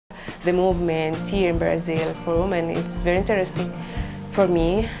The movement here in Brazil for women is very interesting for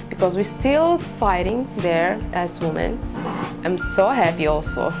me because we're still fighting there as women. I'm so happy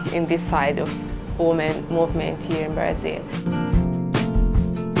also in this side of women movement here in Brazil.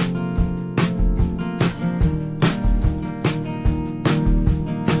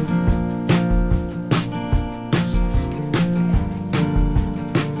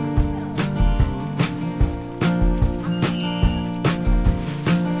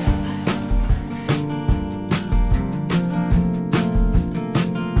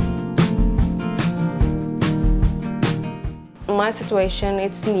 My situation,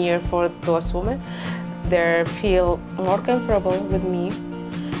 it's near for those women. They feel more comfortable with me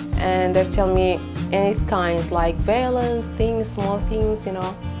and they tell me any kinds like violence, things, small things, you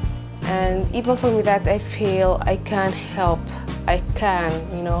know. And even for me that I feel I can help, I can,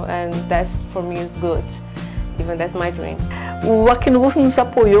 you know, and that's for me is good. Even that's my dream. O ACNUR nos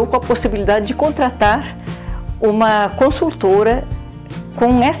apoiou com a possibilidade de contratar uma consultora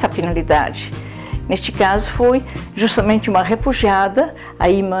com essa finalidade. Neste caso foi justamente uma refugiada, a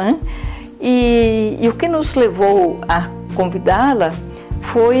Eiman, e o que nos levou a convidá-la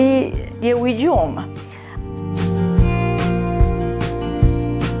foi o idioma.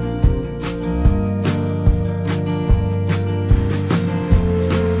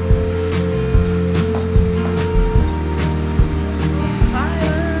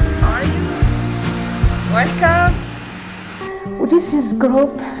 Welcome. This is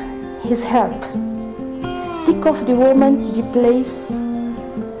group, his help. Think of the woman, the place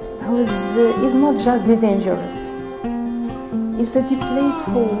who is not just the dangerous. It's the place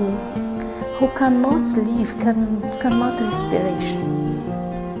who cannot live, cannot respiration,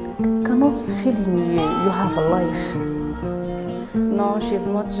 cannot feel you have a life. No, she's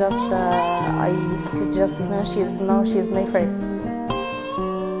not just I see just she's my friend.